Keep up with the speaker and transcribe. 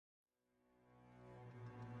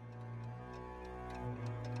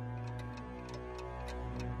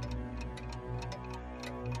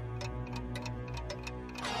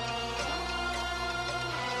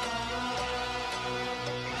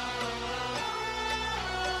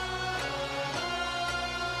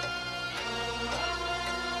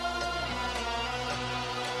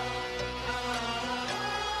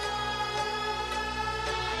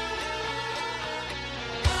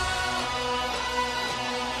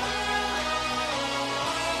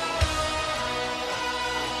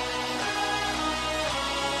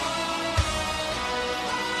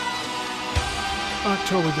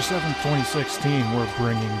October the 7th, 2016, we're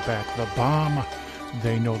bringing back the bomb.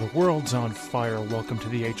 They know the world's on fire. Welcome to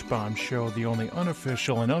the H-Bomb Show, the only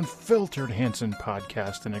unofficial and unfiltered Hanson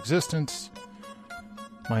podcast in existence.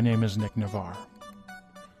 My name is Nick Navarre.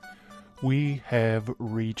 We have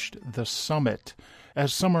reached the summit.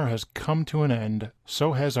 As summer has come to an end,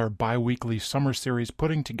 so has our bi-weekly summer series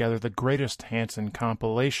putting together the greatest Hanson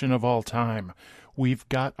compilation of all time. We've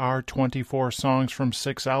got our 24 songs from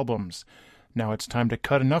 6 albums. Now it's time to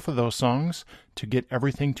cut enough of those songs to get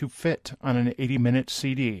everything to fit on an 80-minute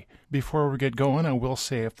CD. Before we get going, I will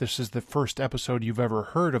say if this is the first episode you've ever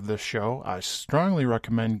heard of this show, I strongly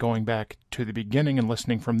recommend going back to the beginning and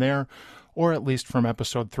listening from there, or at least from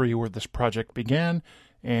episode 3 where this project began,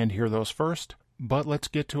 and hear those first. But let's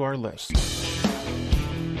get to our list.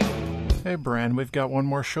 Hey, Bran, we've got one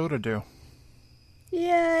more show to do.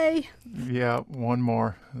 Yay! Yeah, one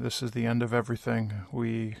more. This is the end of everything.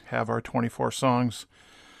 We have our 24 songs.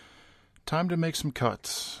 Time to make some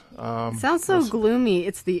cuts. It sounds so gloomy.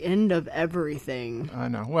 It's the end of everything. I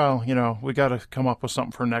know. Well, you know, we got to come up with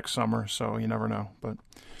something for next summer, so you never know. But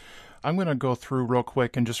I'm going to go through real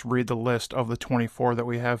quick and just read the list of the 24 that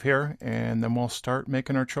we have here, and then we'll start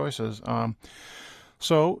making our choices.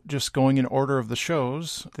 So, just going in order of the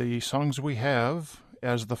shows, the songs we have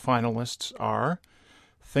as the finalists are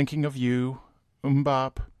Thinking of You,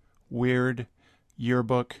 Bop, Weird,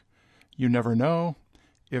 Yearbook, You Never Know,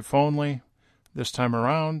 If Only, This Time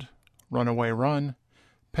Around, Runaway Run,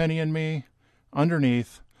 Penny and Me,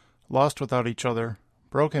 Underneath, Lost Without Each Other,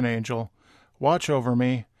 Broken Angel, Watch Over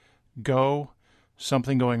Me, Go,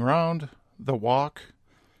 Something Going Round, The Walk,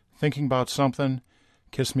 Thinking About Something,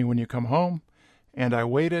 Kiss Me When You Come Home, And I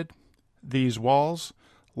Waited, These Walls,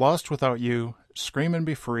 Lost Without You, Scream and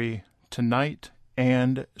Be Free, Tonight,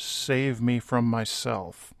 and Save Me From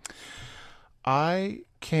Myself. I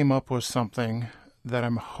came up with something that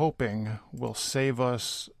I'm hoping will save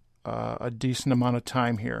us a decent amount of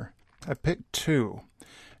time here. I picked 2,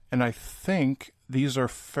 and I think these are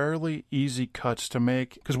fairly easy cuts to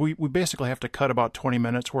make, because we basically have to cut about 20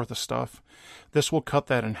 minutes worth of stuff. This will cut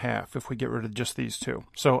that in half if we get rid of just these 2.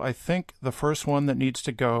 So I think the first one that needs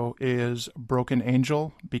to go is Broken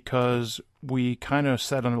Angel, because we kind of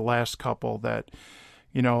said on the last couple that,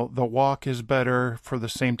 you know, The Walk is better for the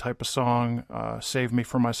same type of song. Save Me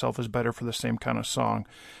From Myself is better for the same kind of song.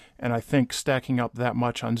 And I think stacking up that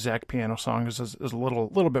much on Zach piano songs is a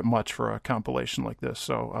little bit much for a compilation like this.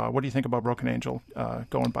 So what do you think about Broken Angel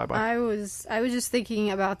going bye-bye? I was just thinking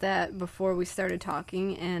about that before we started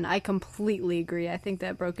talking, and I completely agree. I think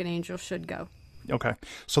that Broken Angel should go. Okay.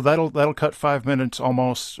 So that'll cut 5 minutes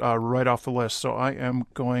almost right off the list. So I am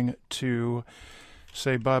going to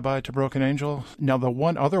say bye-bye to Broken Angel. Now, the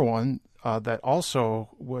one other one that also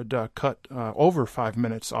would cut over 5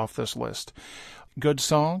 minutes off this list, good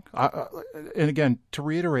song. And again, to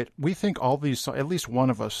reiterate, we think all these, at least one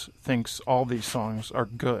of us thinks all these songs are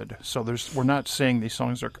good. So we're not saying these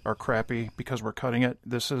songs are crappy because we're cutting it.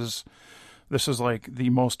 This is like the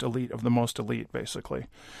most elite of the most elite, basically.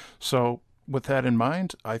 So with that in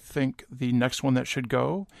mind, I think the next one that should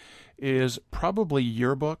go is probably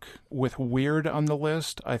Yearbook with Weird on the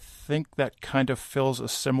list. I think that kind of fills a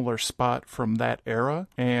similar spot from that era,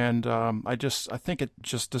 and I think it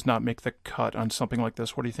just does not make the cut on something like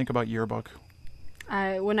this. What do you think about Yearbook?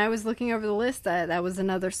 When I was looking over the list, that was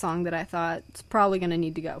another song that I thought is probably going to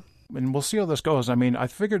need to go. And we'll see how this goes. I mean, I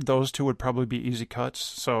figured those 2 would probably be easy cuts,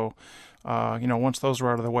 so once those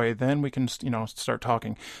are out of the way, then we can, start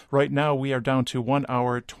talking. Right now, we are down to 1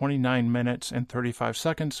 hour, 29 minutes, and 35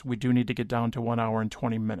 seconds. We do need to get down to 1 hour and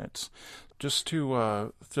 20 minutes. Just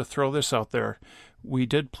to throw this out there, we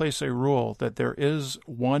did place a rule that there is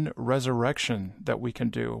one resurrection that we can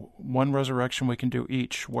do. One resurrection we can do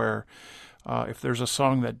each, where if there's a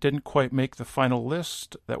song that didn't quite make the final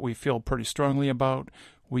list that we feel pretty strongly about,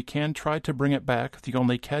 we can try to bring it back. The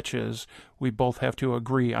only catch is we both have to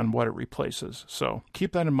agree on what it replaces. So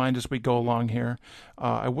keep that in mind as we go along here.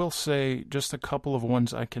 I will say just a couple of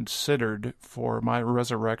ones I considered for my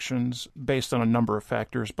resurrections based on a number of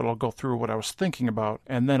factors, but I'll go through what I was thinking about,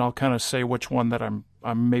 and then I'll kind of say which one that I'm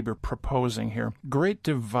maybe proposing here. Great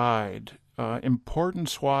Divide.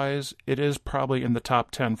 Importance-wise, it is probably in the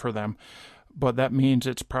top 10 for them, but that means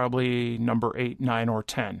it's probably number 8, 9, or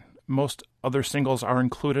 10. Most other singles are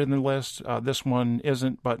included in the list. This one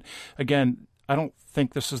isn't, but again, I don't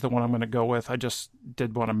think this is the one I'm going to go with. I just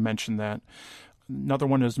did want to mention that. Another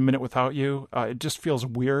one is Minute Without You. It just feels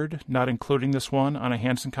weird not including this one on a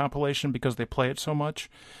Hanson compilation because they play it so much,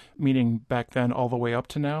 meaning back then all the way up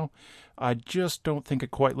to now. I just don't think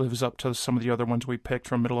it quite lives up to some of the other ones we picked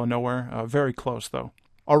from Middle of Nowhere. Very close, though.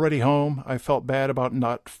 Already Home, I felt bad about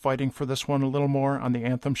not fighting for this one a little more on the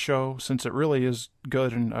Anthem show, since it really is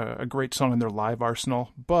good and a great song in their live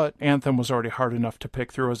arsenal. But Anthem was already hard enough to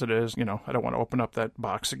pick through as it is. I don't want to open up that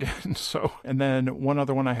box again. So, and then one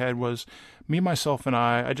other one I had was Me, Myself, and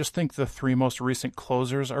I just think the three most recent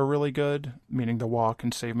closers are really good, meaning The Walk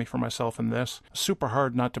and Save Me From Myself and this. Super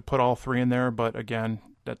hard not to put all three in there, but again,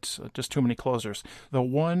 that's just too many closers. The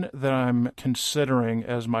one that I'm considering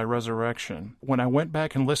as my resurrection, when I went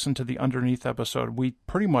back and listened to the Underneath episode, we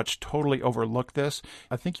pretty much totally overlooked this.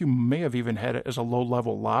 I think you may have even had it as a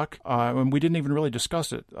low-level lock, and we didn't even really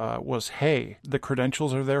discuss it, was Hey. The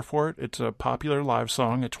credentials are there for it. It's a popular live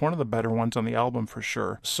song. It's one of the better ones on the album for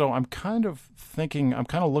sure. So I'm kind of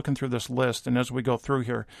looking through this list, and as we go through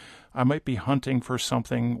here, I might be hunting for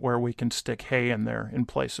something where we can stick Hey in there in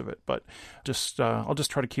place of it, but I'll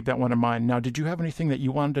just try to keep that one in mind. Now, did you have anything that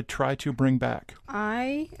you wanted to try to bring back?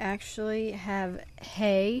 I actually have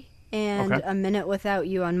Hey and Okay. A Minute Without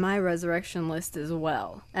You on my resurrection list as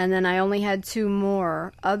well. And then I only had two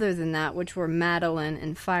more other than that, which were Madeline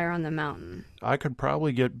and Fire on the Mountain. I could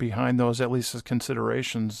probably get behind those, at least as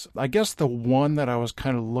considerations. I guess the one that I was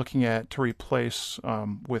kind of looking at to replace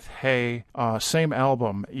with Hey, same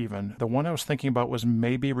album even. The one I was thinking about was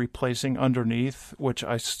maybe replacing Underneath, which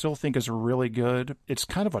I still think is really good. It's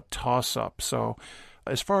kind of a toss-up, so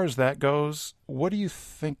as far as that goes, what do you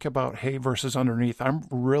think about Hey versus Underneath? I'm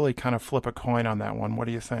really kind of flip a coin on that one. What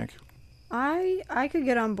do you think? I could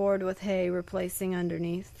get on board with Hey replacing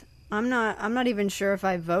Underneath. I'm not even sure if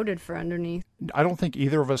I voted for Underneath. I don't think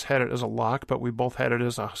either of us had it as a lock, but we both had it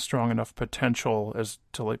as a strong enough potential as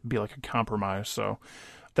to be like a compromise. So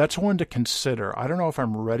that's one to consider. I don't know if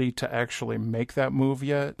I'm ready to actually make that move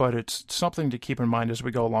yet, but it's something to keep in mind as we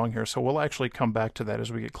go along here. So we'll actually come back to that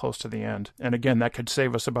as we get close to the end. And again, that could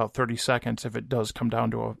save us about 30 seconds if it does come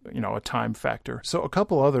down to a time factor. So a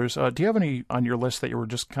couple others. Do you have any on your list that you were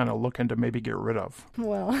just kind of looking to maybe get rid of?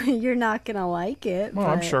 Well, you're not gonna like it. Well,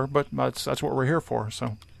 I'm sure, but that's what we're here for.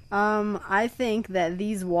 So, I think that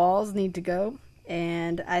These Walls need to go,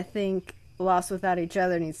 and I think Lost Without Each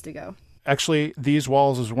Other needs to go. actually, These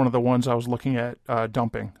Walls is one of the ones I was looking at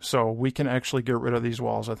dumping. So we can actually get rid of These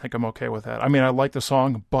Walls. I think I'm okay with that. I mean, I like the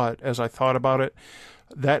song, but as I thought about it,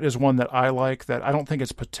 that is one that I like, that I don't think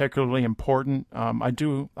it's particularly important. I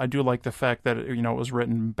do like the fact that it was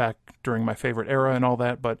written back during my favorite era and all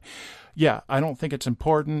that, but yeah, I don't think it's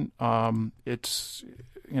important. It's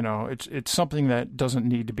something that doesn't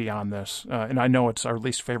need to be on this, and I know it's our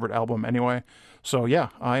least favorite album anyway. So yeah,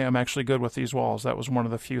 I am actually good with These Walls. That was one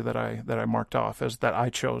of the few that I marked off as that I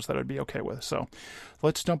chose that I'd be okay with. So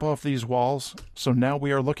let's dump off These Walls. So now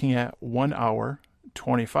we are looking at 1 hour,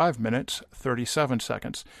 25 minutes, 37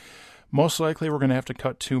 seconds. Most likely we're going to have to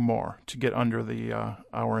cut 2 more to get under the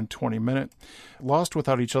hour and 20 minute. Lost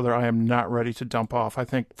Without Each Other, I am not ready to dump off. I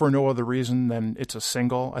think for no other reason than it's a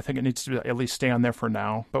single. I think it needs to at least stay on there for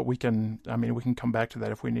now, but we can come back to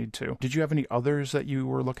that if we need to. Did you have any others that you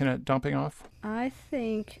were looking at dumping off? I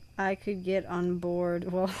think I could get on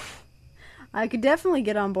board. Well, I could definitely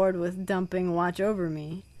get on board with dumping Watch Over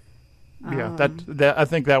Me. Yeah, that I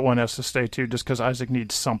think that one has to stay too, just because Isaac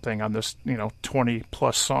needs something on this 20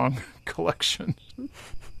 plus song collection.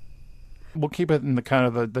 We'll keep it in the kind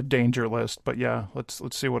of the danger list, but yeah, let's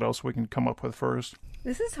see what else we can come up with first.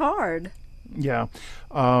 This is hard. Yeah.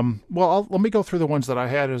 Well, let me go through the ones that I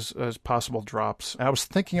had as possible drops. I was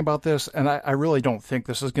thinking about this, and I really don't think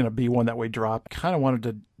this is going to be one that we drop. Kind of wanted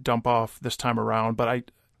to dump off this time around, but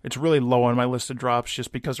it's really low on my list of drops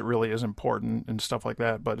just because it really is important and stuff like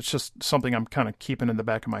that. But it's just something I'm kind of keeping in the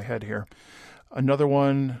back of my head here. Another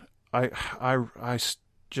one, I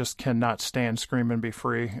just cannot stand Scream and Be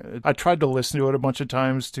Free. I tried to listen to it a bunch of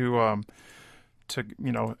times to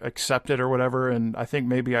accept it or whatever, and I think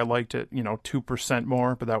maybe I liked it 2%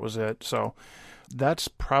 more, but that was it. So that's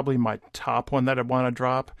probably my top one that I want to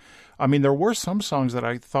drop. I mean, there were some songs that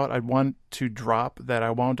I thought I'd want to drop that I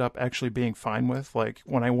wound up actually being fine with. Like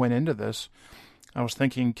when I went into this, I was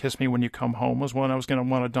thinking Kiss Me When You Come Home was one I was going to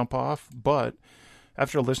want to dump off, but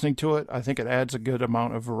after listening to it, I think it adds a good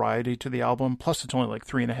amount of variety to the album. Plus, it's only like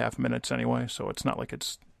 3.5 minutes anyway, so it's not like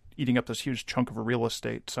it's eating up this huge chunk of real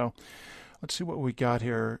estate. So let's see what we got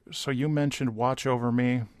here. So you mentioned Watch Over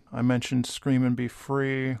Me. I mentioned Scream and Be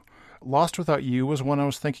Free. Lost Without You was one I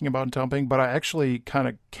was thinking about dumping, but I actually kind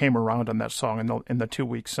of came around on that song in the 2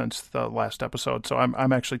 weeks since the last episode. So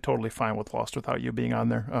I'm actually totally fine with Lost Without You being on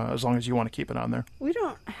there, as long as you want to keep it on there. We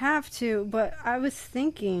don't have to, but I was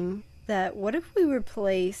thinking that what if we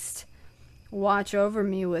replaced Watch Over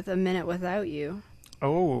Me with A Minute Without You?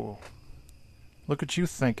 Oh, look at you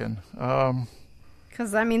thinking. Because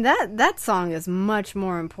Because, I mean, that song is much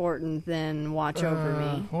more important than Watch Over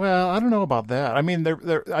Me. Well, I don't know about that. I mean,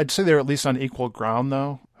 I'd say they're at least on equal ground,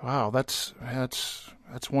 though. Wow, that's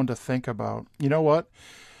one to think about. You know what?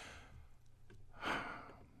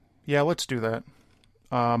 Yeah, let's do that.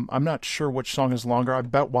 I'm not sure which song is longer. I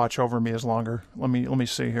bet Watch Over Me is longer. Let me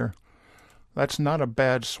see here. That's not a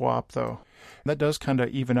bad swap, though. That does kind of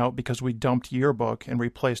even out because we dumped Yearbook and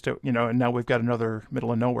replaced it, and now we've got another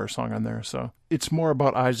Middle of Nowhere song on there. So it's more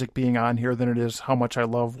about Isaac being on here than it is how much I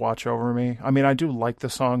love Watch Over Me. I mean, I do like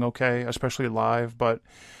the song, okay, especially live, but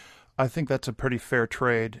I think that's a pretty fair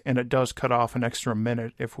trade, and it does cut off an extra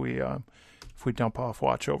minute if we dump off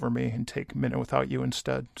Watch Over Me and take Minute Without You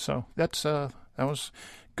instead. So that was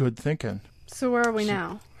good thinking. So where are we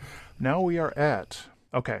now? Now we are at,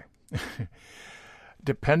 okay.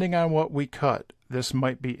 Depending on what we cut, this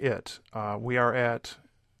might be it. We are at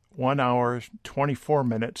 1 hour, 24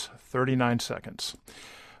 minutes, 39 seconds.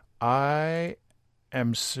 I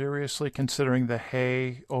am seriously considering the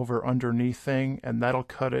Hey over Underneath thing, and that'll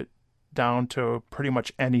cut it down to pretty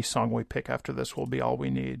much any song we pick after this will be all we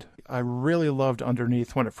need. I really loved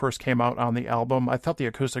Underneath when it first came out on the album. I thought the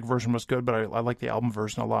acoustic version was good, but I like the album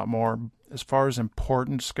version a lot more. As far as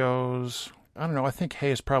importance goes, I don't know. I think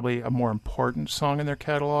Hey is probably a more important song in their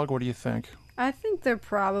catalog. What do you think? I think they're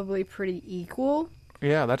probably pretty equal.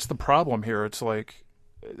 Yeah, that's the problem here. It's like,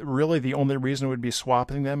 really the only reason we'd be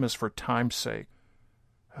swapping them is for time's sake.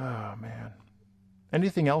 Oh, man.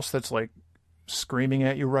 Anything else that's like screaming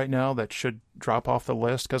at you right now that should drop off the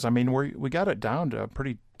list? Because, I mean, we got it down to a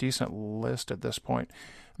pretty decent list at this point.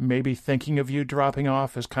 Maybe Thinking of You dropping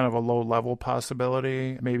off is kind of a low-level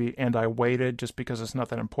possibility. Maybe And I Waited, just because it's not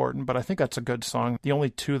that important. But I think that's a good song. The only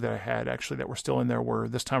two that I had, actually, that were still in there were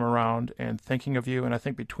This Time Around and Thinking of You. And I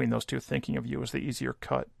think between those two, Thinking of You was the easier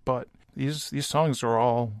cut. But these songs are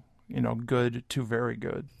all, good to very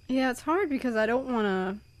good. Yeah, it's hard because I don't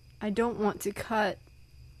want to cut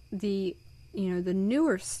the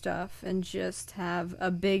newer stuff and just have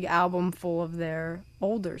a big album full of their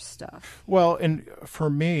older stuff. Well, and for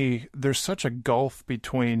me, there's such a gulf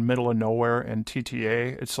between Middle of Nowhere and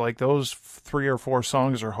TTA. It's like those 3 or 4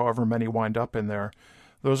 songs or however many wind up in there.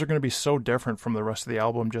 Those are going to be so different from the rest of the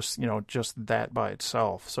album, just that by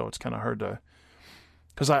itself. So it's kind of hard to...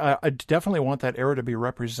 Because I definitely want that era to be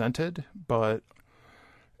represented, but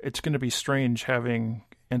it's going to be strange having...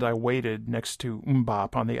 And I Waited next to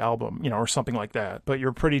Mbop on the album, or something like that. But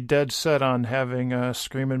you're pretty dead set on having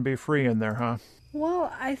Scream and Be Free in there, huh?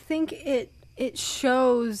 Well, I think it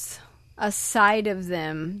shows a side of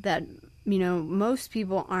them that, most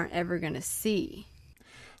people aren't ever going to see.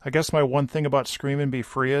 I guess my one thing about Scream and Be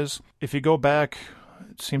Free is, if you go back,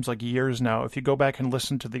 it seems like years now, if you go back and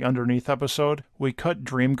listen to the Underneath episode, we cut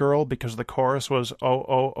Dream Girl because the chorus was oh,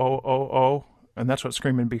 oh, oh, oh, oh, and that's what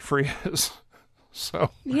Scream and Be Free is.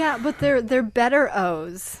 So yeah, but they're better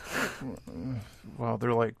O's. Well,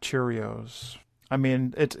 they're like Cheerios. I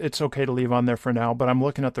mean, it's okay to leave on there for now, but I'm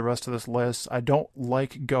looking at the rest of this list. I don't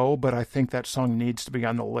like Go, but I think that song needs to be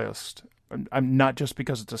on the list. I'm not just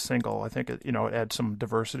because it's a single. I think it adds some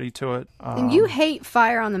diversity to it. And you hate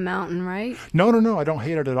Fire on the Mountain, right? No, I don't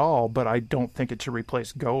hate it at all, but I don't think it should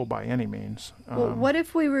replace Go by any means. Well, what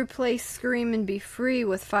if we replace Scream and Be Free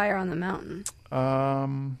with Fire on the Mountain?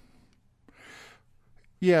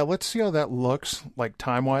 Yeah, let's see how that looks, like,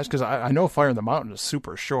 time-wise, because I know Fire in the Mountain is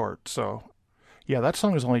super short, so... Yeah, that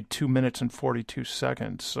song is only 2 minutes and 42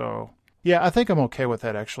 seconds, so... Yeah, I think I'm okay with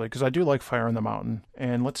that, actually, because I do like Fire in the Mountain.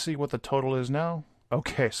 And let's see what the total is now.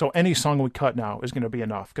 Okay, so any song we cut now is going to be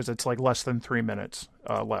enough, because it's, like, less than 3 minutes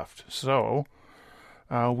left. So,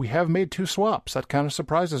 we have made 2 swaps. That kind of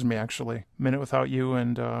surprises me, actually. Minute Without You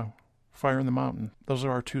and Fire in the Mountain. Those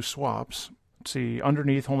are our 2 swaps. Let's see,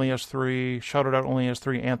 Underneath only has 3, Shout It Out only has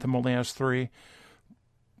 3, Anthem only has 3,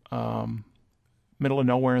 Middle of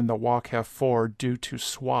Nowhere and The Walk have 4 due to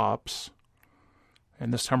swaps,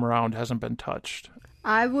 and This Time Around hasn't been touched.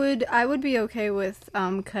 I would be okay with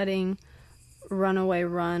cutting Runaway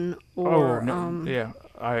Run or... Oh, no, yeah,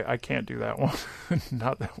 I can't do that one.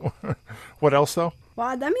 Not that one. What else, though? Well,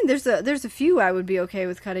 I mean, there's a few I would be okay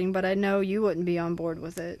with cutting, but I know you wouldn't be on board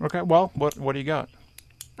with it. Okay, well, what do you got?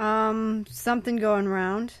 Something Going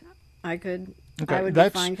Round. I would be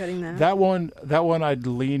fine cutting that. That one I'd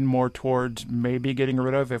lean more towards maybe getting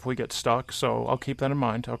rid of if we get stuck, so I'll keep that in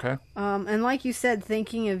mind, okay? And like you said,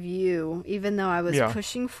 Thinking of You, even though I was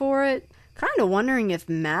pushing for it, kind of wondering if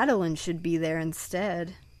Madeline should be there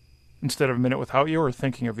instead. Instead of Minute Without You or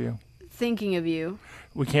Thinking of You? Thinking of You.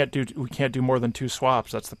 We can't do more than 2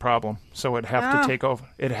 swaps. That's the problem. So it'd have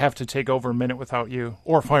to take over Minute Without You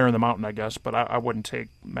or Fire in the Mountain, I guess. But I wouldn't take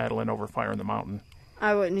Madeline over Fire in the Mountain.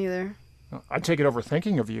 I wouldn't either. I'd take it over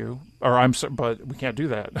Thinking of You, but we can't do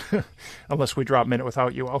that unless we drop Minute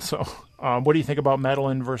Without You also. What do you think about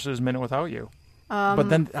Madeline versus Minute Without You? But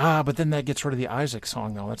then that gets rid of the Isaac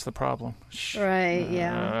song, though. That's the problem. Right,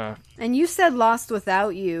 yeah. And you said Lost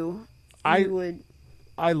Without You.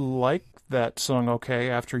 I like that song okay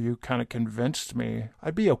after you kind of convinced me.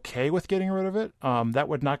 I'd be okay with getting rid of it. That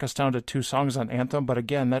would knock us down to 2 songs on Anthem, but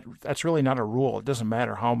again, that's really not a rule. It doesn't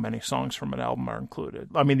matter how many songs from an album are included.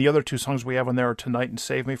 I mean, the other 2 songs we have on there are Tonight and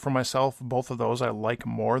Save Me From Myself. Both of those I like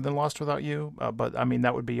more than Lost Without You, but I mean,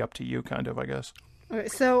 that would be up to you kind of, I guess. Okay,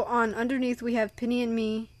 so on Underneath we have Penny and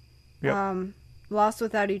Me, yep. Lost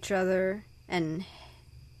Without Each Other, and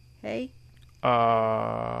Hey?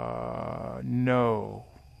 No.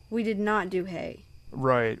 We did not do Hey.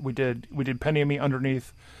 Right, we did Penny and Me,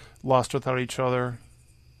 Underneath, Lost Without Each Other,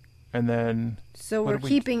 and then... So we're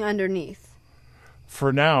keeping Underneath.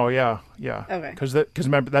 For now, yeah. Okay. Because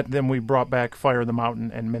remember that then we brought back Fire in the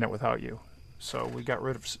Mountain and Minute Without You. So we got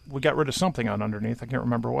rid of something on Underneath. I can't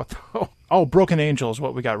remember what though. Oh, Broken Angel is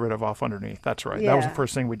what we got rid of off Underneath. That's right. Yeah. That was the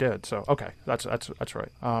first thing we did. So okay, that's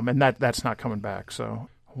right. And that's not coming back. So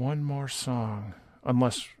one more song,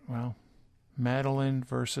 unless Madeline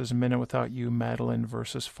versus Minute Without You, Madeline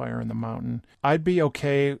versus Fire in the Mountain. I'd be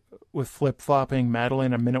okay with flip-flopping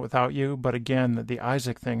Madeline and Minute Without You, but again, the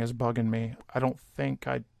Isaac thing is bugging me. I don't think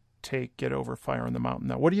I'd take it over Fire in the Mountain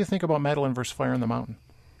though. What do you think about Madeline versus Fire in the Mountain?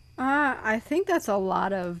 I think that's a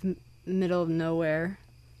lot of middle of nowhere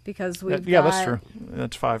because that's true.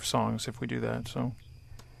 That's 5 songs if we do that. So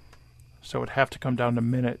it'd have to come down to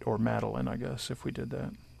Minute or Madeline, I guess, if we did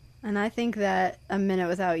that. And I think that A Minute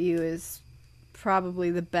Without You is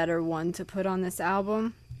probably the better one to put on this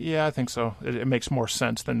album. Yeah, I think so. It makes more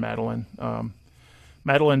sense than Madeline.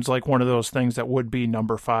 Madeline's like one of those things that would be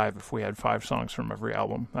number 5 if we had 5 songs from every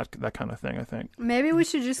album. That kind of thing, I think. Maybe we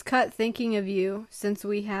should just cut Thinking of You since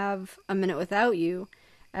we have A Minute Without You,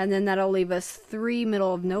 and then that'll leave us 3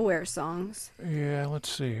 middle of nowhere songs. Yeah, let's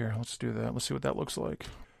see here. Let's do that. Let's see what that looks like.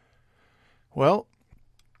 Well,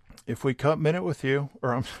 if we cut Minute with You,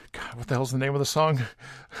 God, what the hell's the name of the song?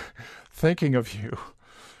 Thinking of You.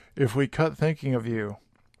 If we cut Thinking of You,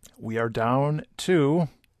 we are down to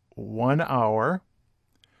 1 hour.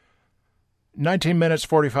 19 minutes,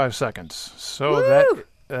 45 seconds. So Woo!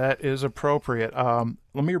 that is appropriate.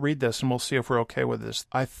 Let me read this and we'll see if we're okay with this.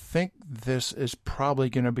 I think this is probably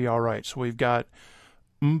going to be all right. So we've got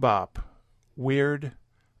Mbop, Weird,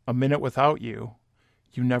 A Minute Without You,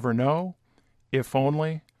 You Never Know, If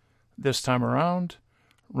Only, This Time Around,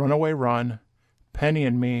 Runaway Run, Penny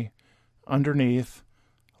and Me, Underneath,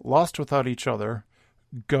 Lost Without Each Other,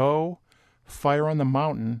 Go, Fire on the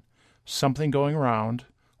Mountain, Something Going Round,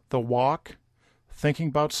 The Walk, Thinking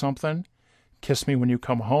About Something, Kiss Me When You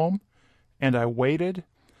Come Home, And I Waited,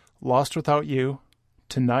 Lost Without You,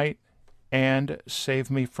 Tonight, and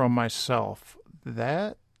Save Me From Myself.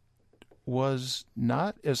 That was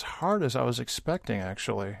not as hard as I was expecting,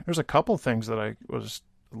 actually. There's a couple things that I was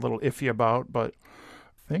a little iffy about, but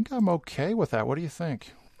I think I'm okay with that. What do you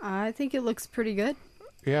think? I think it looks pretty good.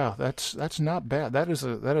 Yeah, that's not bad. That is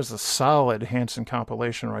a solid Hanson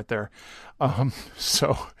compilation right there.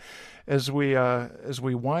 So as we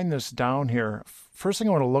wind this down here, first thing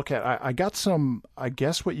I want to look at, I got some, I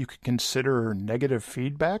guess what you could consider negative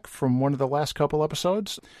feedback from one of the last couple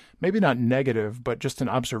episodes. Maybe not negative, but just an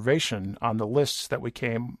observation on the lists that we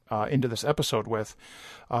came into this episode with.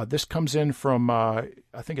 This comes in from, I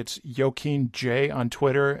think it's Joaquin J on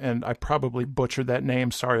Twitter, and I probably butchered that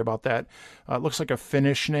name. Sorry about that. It looks like a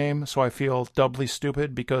Finnish name, so I feel doubly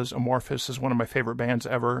stupid because Amorphis is one of my favorite bands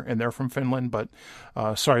ever, and they're from Finland, but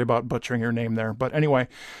sorry about butchering your name there. But anyway,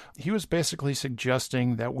 he was basically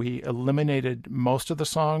suggesting that we eliminated most of the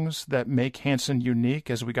songs that make Hanson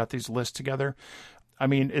unique as we got these lists together. I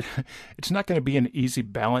mean, it's not going to be an easy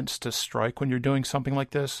balance to strike when you're doing something like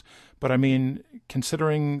this. But I mean,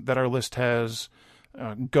 considering that our list has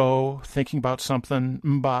Go, Thinking About Something,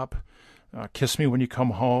 Mbop, Kiss Me When You Come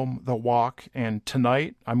Home, The Walk, and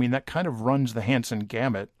Tonight, I mean, that kind of runs the Hanson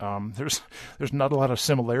gamut. There's not a lot of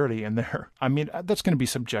similarity in there. I mean, that's going to be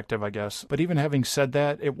subjective, I guess. But even having said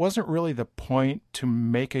that, it wasn't really the point to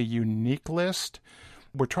make a unique list.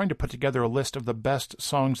 We're trying to put together a list of the best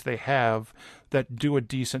songs they have that do a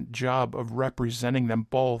decent job of representing them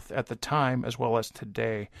both at the time as well as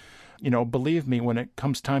today. believe me, when it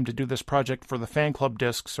comes time to do this project for the fan club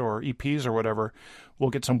discs or EPs or whatever, we'll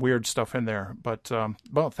get some weird stuff in there. But,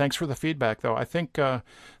 well, thanks for the feedback, though. I think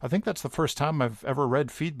that's the first time I've ever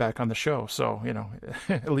read feedback on the show. So,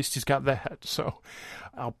 at least he's got that. So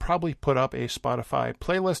I'll probably put up a Spotify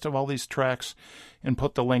playlist of all these tracks and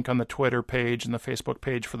put the link on the Twitter page and the Facebook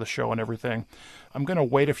page for the show and everything. I'm going to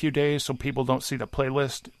wait a few days so people don't see the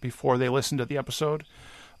playlist before they listen to the episode.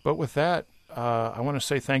 But with that, I want to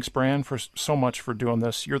say thanks, Bran, for so much for doing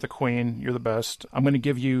this. You're the queen. You're the best. I'm going to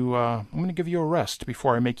give you a rest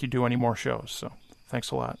before I make you do any more shows. So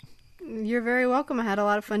thanks a lot. You're very welcome. I had a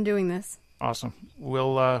lot of fun doing this. Awesome.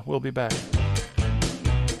 We'll be back.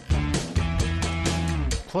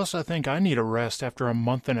 Plus, I think I need a rest after a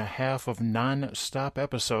month and a half of non-stop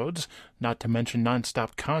episodes, not to mention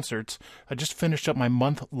non-stop concerts. I just finished up my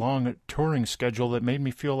month-long touring schedule that made me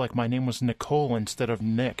feel like my name was Nicole instead of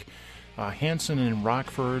Nick. Hanson in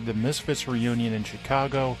Rockford, the Misfits reunion in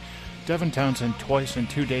Chicago, Devin Townsend twice in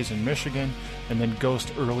 2 days in Michigan, and then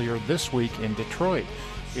Ghost earlier this week in Detroit.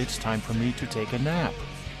 It's time for me to take a nap.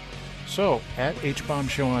 So, at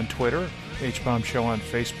HBombShow on Twitter, HBombShow on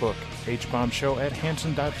Facebook, HBombShow at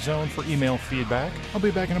Hanson.zone for email feedback. I'll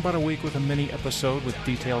be back in about a week with a mini episode with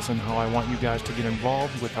details on how I want you guys to get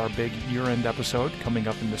involved with our big year-end episode coming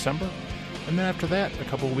up in December. And then after that, a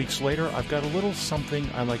couple of weeks later, I've got a little something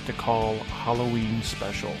I like to call Halloween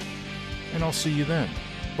Special. And I'll see you then.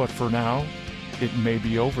 But for now, it may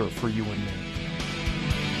be over for you and me.